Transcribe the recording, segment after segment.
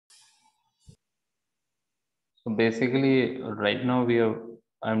So basically, right now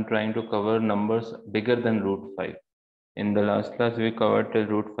I'm trying to cover numbers bigger than root 5. In the last class, we covered till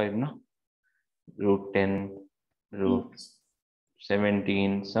root 5, no? Root 10, root Yes.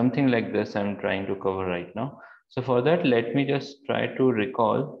 17, something like this I'm trying to cover right now. So for that, let me just try to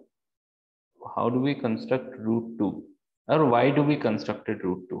recall how do we construct root 2, or why do we constructed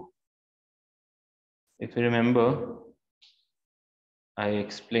root 2? If you remember, I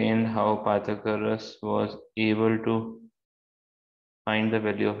explained how Pythagoras was able to find the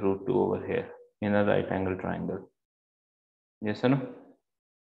value of root 2 over here in a right angle triangle. Yes or no?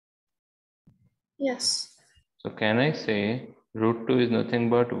 Yes. So can I say root 2 is nothing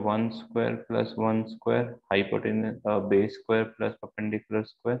but 1 square plus 1 square hypotenuse base square plus perpendicular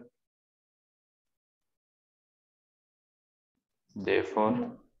square?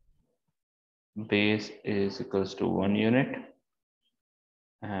 Therefore, base is equals to 1 unit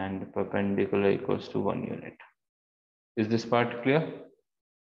and perpendicular equals to 1 unit. Is this part clear?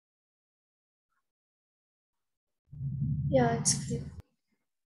 Yeah, it's clear.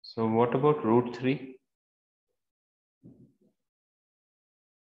 So what about root 3?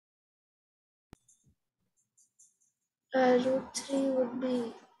 Root 3 would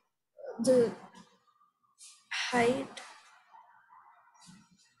be the height,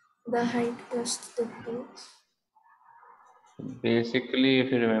 plus the base. Basically,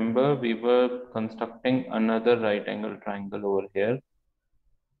 if you remember, we were constructing another right angle triangle over here.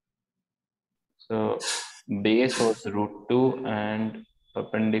 So base was root 2 and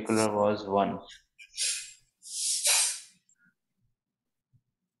perpendicular was 1.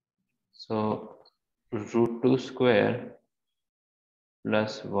 So root 2 square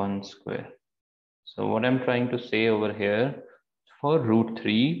plus 1 square. So what I'm trying to say over here, for root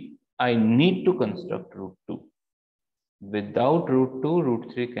 3, I need to construct root 2. Without root 2,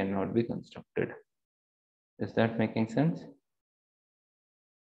 root 3 cannot be constructed. Is that making sense?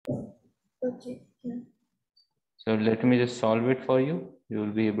 Okay, yeah. So let me just solve it for you. You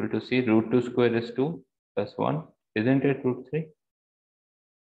will be able to see root 2 square is 2 plus 1. Isn't it root 3?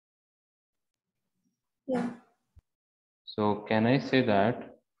 Yeah. So can I say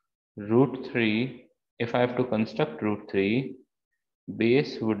that root 3, if I have to construct root 3,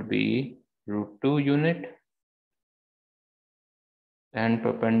 base would be root 2 unit and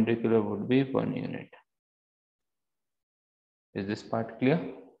perpendicular would be 1 unit. Is this part clear?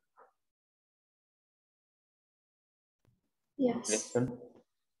 Yes. Yes.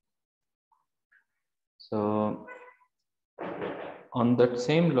 So on that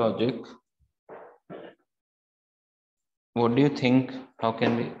same logic, what do you think? How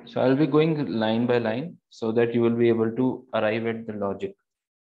can we? So I'll be going line by line so that you will be able to arrive at the logic.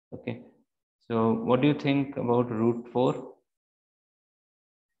 Okay. So what do you think about root 4?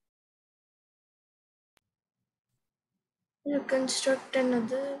 You construct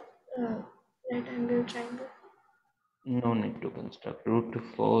another right angle triangle. No need to construct. Root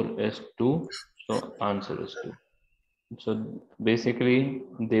 4 is 2. So answer is 2. So basically,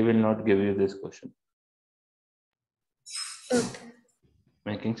 they will not give you this question. Okay.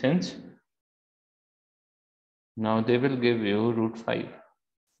 Making sense? Now they will give you root 5.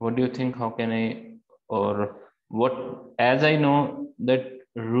 What do you think? How can I, or what, as I know that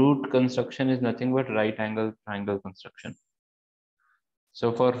root construction is nothing but right angle triangle construction.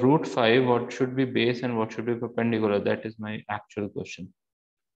 So for root 5, what should be base and what should be perpendicular? That is my actual question.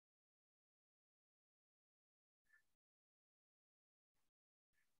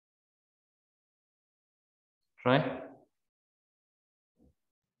 Try.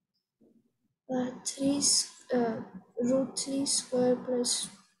 Root 3 square plus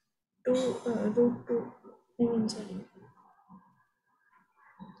 2, root 2. I mean, sorry.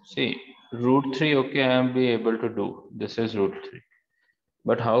 See, root 3, okay, I am be able to do. This is root 3.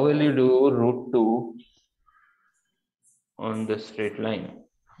 But how will you do root 2 on the straight line?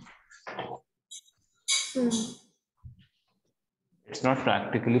 It's not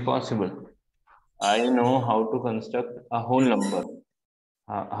practically possible. I know how to construct a whole number,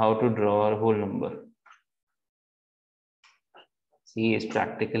 how to draw a whole number. See, it's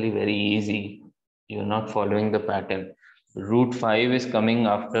practically very easy. You're not following the pattern. Root 5 is coming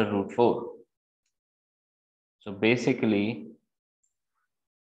after root 4. So basically,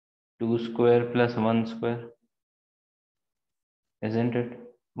 2 square plus 1 square, isn't it?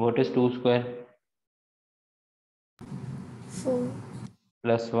 What is 2 square? 4.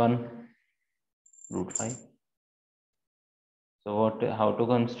 Plus 1, root 5. So what? How to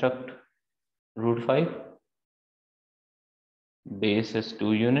construct root 5? Base is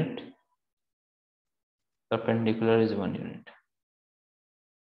 2 unit, perpendicular is 1 unit.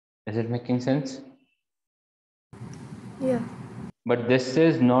 Is it making sense? Yeah. But this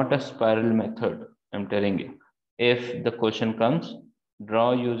is not a spiral method, I'm telling you. If the question comes,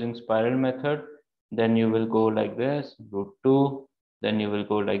 draw using spiral method, then you will go like this, root 2, then you will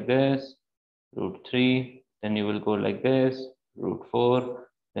go like this, root 3, then you will go like this, root 4,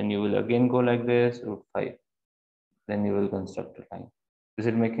 then you will again go like this, root 5, then you will construct a line. Is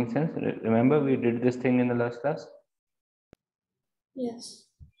it making sense? Remember we did this thing in the last class? Yes.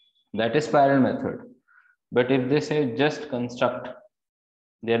 That is spiral method. But if they say just construct,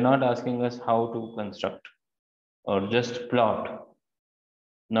 they're not asking us how to construct or just plot,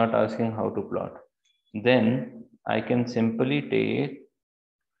 not asking how to plot. Then I can simply take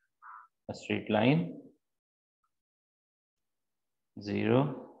a straight line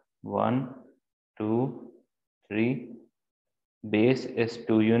 0, 1, 2, 3. Base is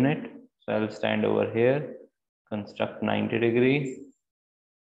 2 unit. So I'll stand over here, construct 90-degree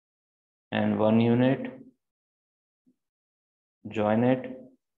and 1 unit, join it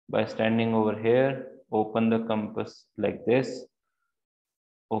by standing over here, open the compass like this,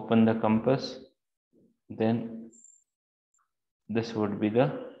 open the compass, then this would be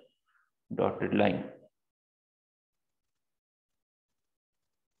the dotted line.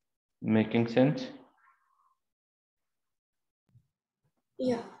 Making sense?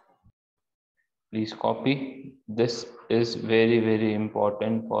 Yeah. Please copy. This is very, very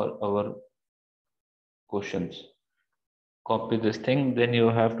important for our questions. Copy this thing, then you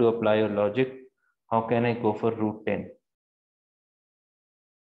have to apply your logic. How can I go for root 10?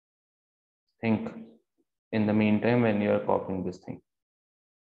 Think in the meantime when you are copying this thing.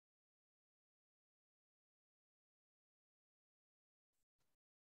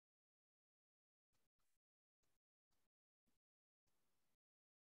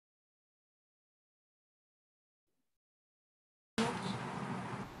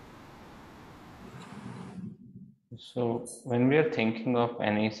 So when we are thinking of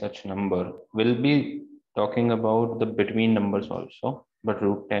any such number, we'll be talking about the between numbers also, but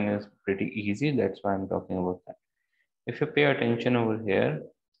root 10 is pretty easy. That's why I'm talking about that. If you pay attention over here,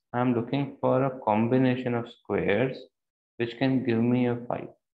 I'm looking for a combination of squares which can give me a 5.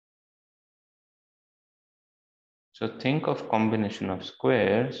 So think of combination of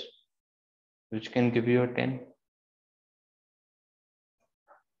squares which can give you a 10.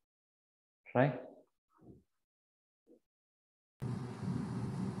 Right?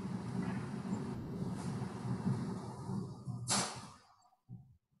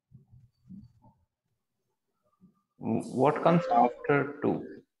 What comes after 2?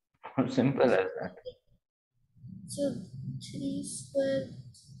 Simple as that. So 3 square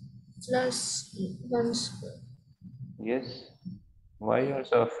plus 1 square. Yes. Why you are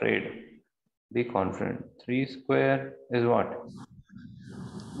so afraid? Be confident. 3 square is what?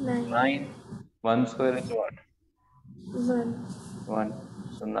 9. 9. 1 square is what? 1. 1.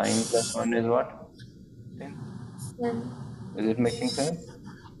 So 9 plus 1 is what? 10. 1. Is it making sense?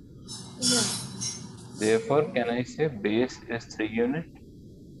 Yeah. Therefore, can I say base is 3 unit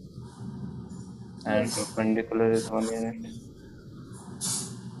and Yes. perpendicular is 1 unit?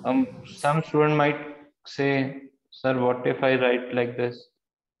 Some student might say, sir, what if I write like this?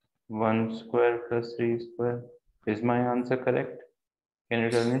 1 square plus 3 square. Is my answer correct? Can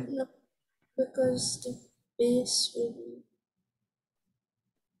you tell me? No, because the base will be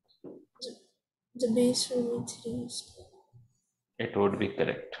the, the base will be 3 square. It would be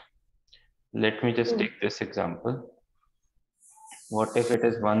correct. Let me just Oh. take this example. What if it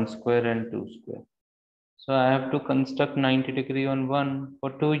is 1 square and 2 square? So I have to construct 90-degree on 1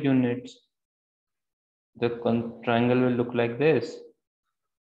 for 2 units. The triangle will look like this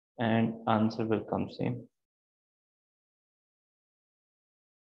and answer will come same.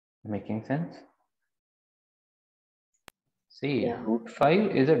 Making sense? See, Yeah. root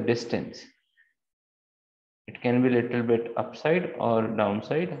 5 is a distance. It can be little bit upside or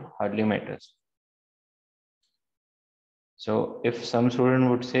downside, hardly matters. So if some student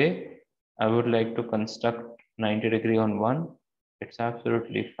would say, I would like to construct 90-degree on 1, it's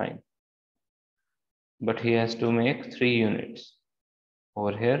absolutely fine. But he has to make 3 units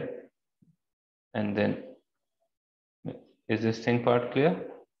over here. And then, is this thing part clear?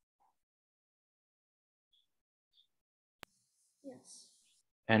 Yes.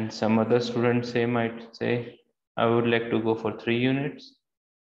 And some other students might say, I would like to go for 3 units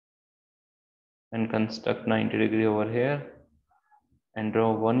and construct 90-degree over here and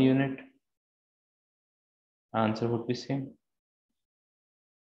draw 1 unit. Answer would be same.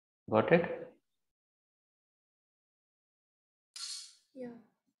 Got it? Yeah.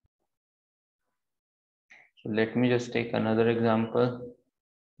 So let me just take another example.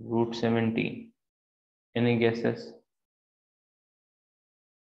 Root 17. Any guesses?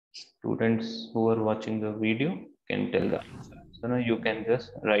 Students who are watching the video can tell the answer. So now you can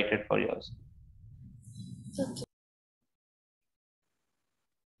just write it for yourself. Okay.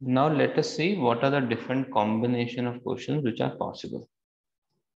 Now let us see what are the different combination of questions which are possible.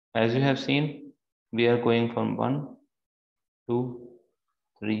 As you have seen, we are going from 1, 2,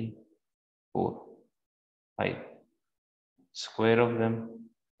 3, 4, 5. Square of them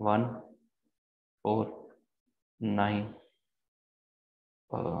 1, 4, 9,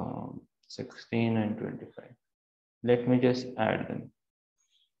 16 and 25. Let me just add them.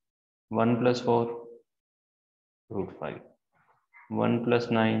 1 plus 4, root 5. 1 plus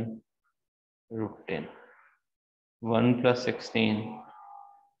 9, root 10. 1 plus 16,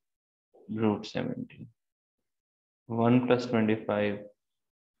 root 17. 1 plus 25,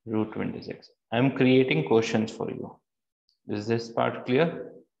 root 26. I am creating questions for you. Is this part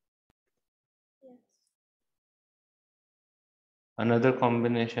clear? Yes. Another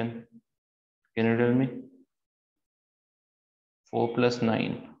combination. Can you tell me? 4 plus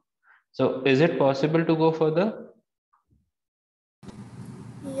 9. So is it possible to go further?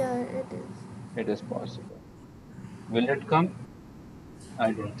 Yeah, it is. It is possible. Will it come?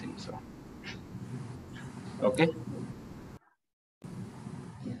 I don't think so. Okay.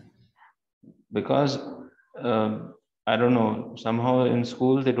 Because I don't know, somehow in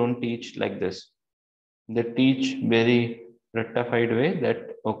school they don't teach like this. They teach very rectified way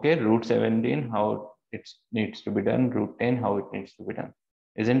that okay, root 17 how it needs to be done, root 10 how it needs to be done,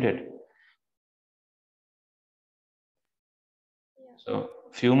 isn't it? Yeah. So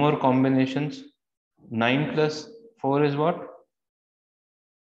few more combinations. 9 plus 4 is what?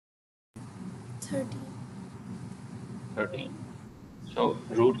 13. 13. So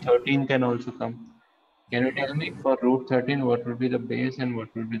root 13 can also come. Can you tell me for root 13 what will be the base and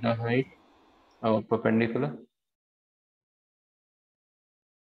what will be the height or perpendicular?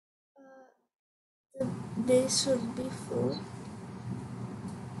 The base should be 4.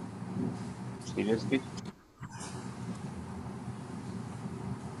 Seriously?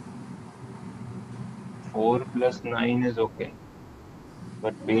 4 plus 9 is okay,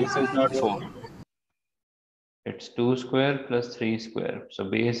 but base is not 4. It's 2 square plus 3 square. So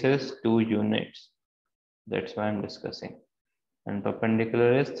base is 2 units. That's why I'm discussing. And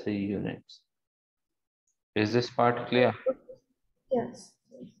perpendicular is 3 units. Is this part clear? Yes.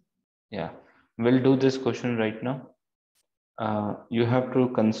 Yeah. We'll do this question right now. You have to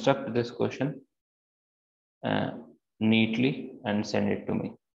construct this question uh, neatly and send it to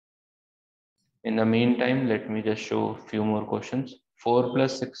me. In the meantime, let me just show a few more questions. 4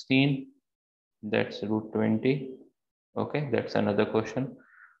 plus 16, that's root 20. Okay, that's another question.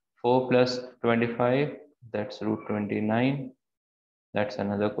 4 plus 25, that's root 29. That's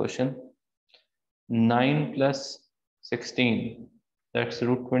another question. 9 plus 16, that's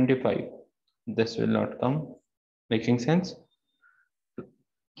root 25. This will not come. Making sense?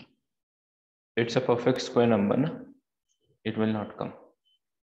 It's a perfect square number, na? It will not come.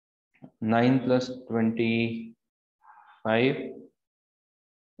 9 plus 25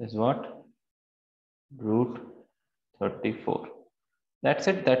 is what? Root 34. That's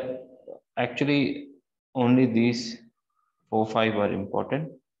it. That actually only these 4, 5 are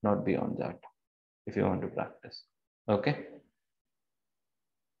important, not beyond that, if you want to practice. Okay.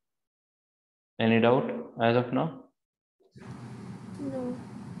 Any doubt as of now? No.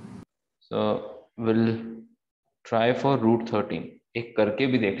 So we'll try for root 13. एक करके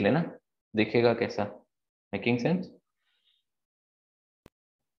भी देख लेना, दिखेगा कैसा. Making sense?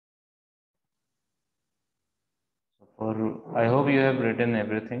 For I hope you have written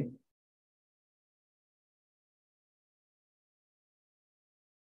everything.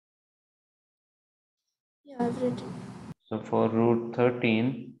 Yeah, I've written. So for root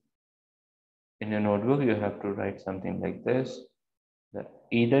 13, in your notebook, you have to write something like this.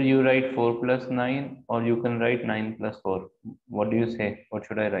 Either you write 4 plus 9 or you can write 9 plus 4. What do you say? What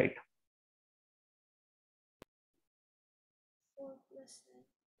should I write? 4 plus 9.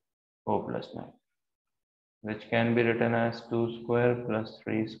 4 plus 9, which can be written as 2 square plus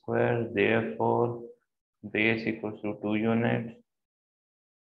 3 square. Therefore, base equals to 2 units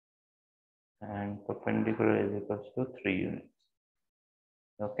and perpendicular is equals to 3 units.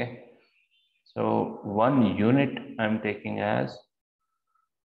 Okay. So 1 unit I'm taking as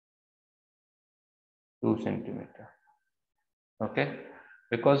 2 centimeter. Okay.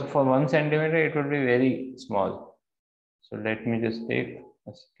 Because for 1 centimeter, it would be very small. So let me just take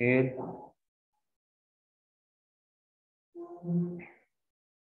a scale.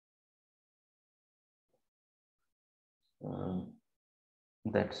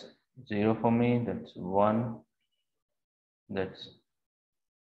 That's 0 for me. That's 1. That's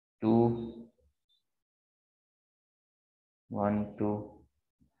 2, 1, 2,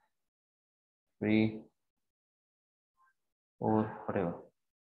 3, 4, whatever.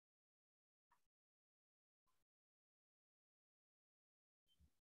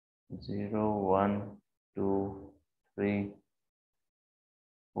 Zero, 1, 2, 3,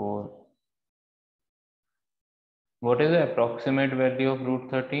 4. What is the approximate value of root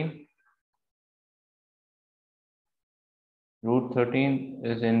 13? Root 13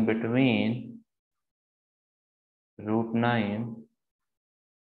 is in between root 9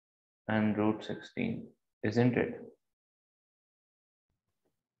 and root 16, isn't it?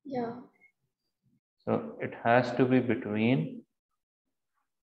 Yeah. So it has to be between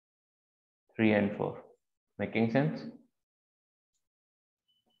 3 and 4. Making sense?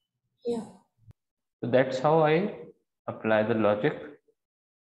 Yeah. So that's how I apply the logic.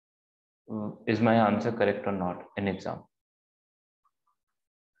 Is my answer correct or not in exam?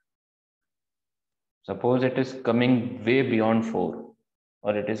 Suppose it is coming way beyond 4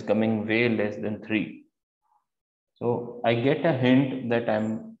 or it is coming way less than 3. So I get a hint that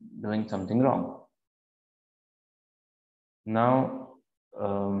I'm doing something wrong. Now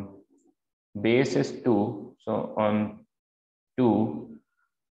base is 2. So on 2,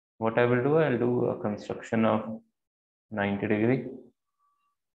 what I will do, I'll do a construction of 90 degree.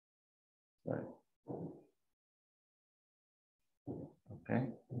 Sorry. Okay,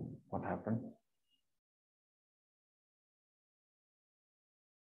 what happened?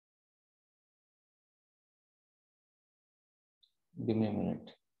 Give me a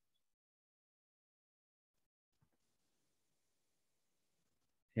minute.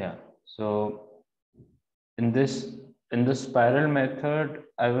 Yeah, so in the spiral method,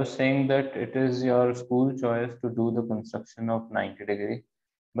 I was saying that it is your school choice to do the construction of 90 degree.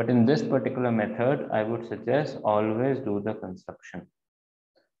 But in this particular method, I would suggest always do the construction.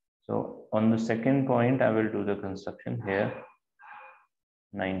 So on the second point, I will do the construction here,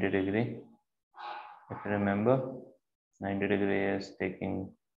 90 degree. If you remember, 90 degree is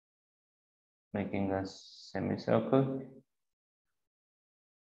making a semicircle.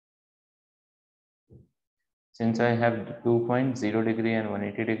 Since I have 2 points, 0 degree and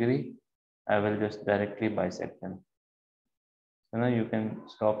 180 degree, I will just directly bisect them. So now you can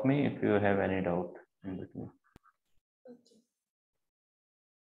stop me if you have any doubt in between. Okay.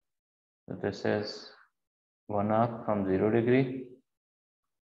 So this is one arc from 0 degree,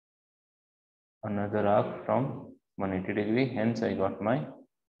 another arc from 180 degree, hence I got my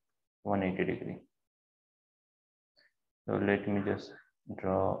 180 degree. So let me just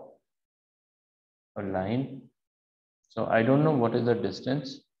draw a line. So I don't know what is the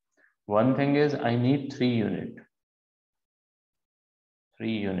distance. One thing is I need 3 unit. 3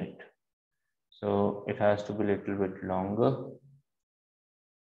 unit. So it has to be a little bit longer.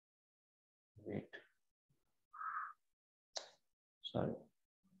 Wait. Sorry.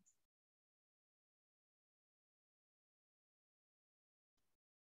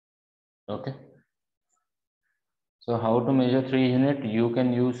 Okay. So how to measure 3 unit? You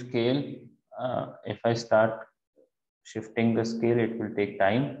can use scale. If I start shifting the scale, it will take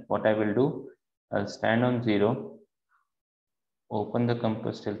time. What I will do, I'll stand on 0, open the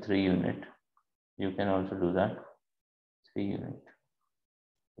compass till 3 unit. You can also do that. 3 unit.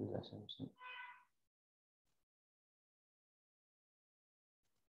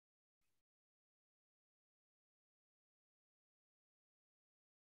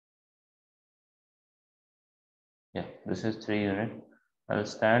 Yeah, this is 3 unit. I'll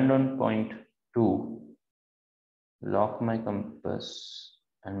stand on point 2, lock my compass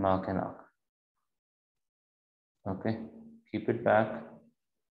and mark an arc. Okay, keep it back.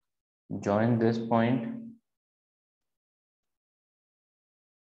 Join this point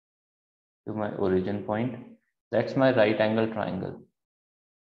to my origin point. That's my right angle triangle.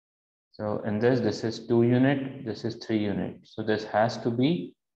 So in this is 2 unit, this is 3 unit. So this has to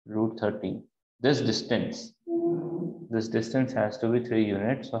be root 13. This distance has to be 3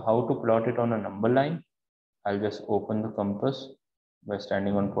 units. So how to plot it on a number line? I'll just open the compass by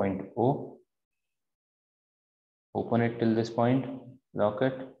standing on point O. Open it till this point, lock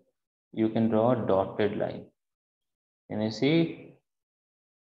it. You can draw a dotted line. Can you see?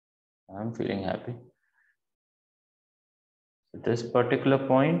 I'm feeling happy. So this particular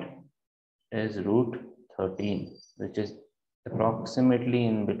point is root 13, which is approximately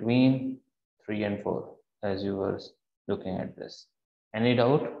in between 3 and 4 as you were looking at this. Any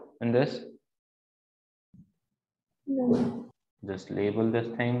doubt in this? No. Just label this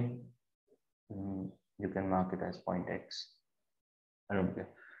thing. You can mark it as point X. I don't care.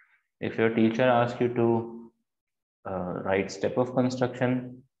 If your teacher asks you to write step of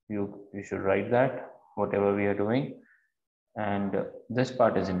construction, You should write that whatever we are doing. And this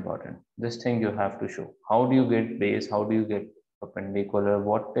part is important. This thing you have to show. How do you get base? How do you get perpendicular?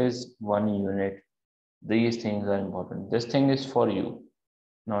 What is 1 unit? These things are important. This thing is for you,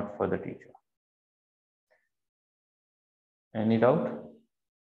 not for the teacher. Any doubt?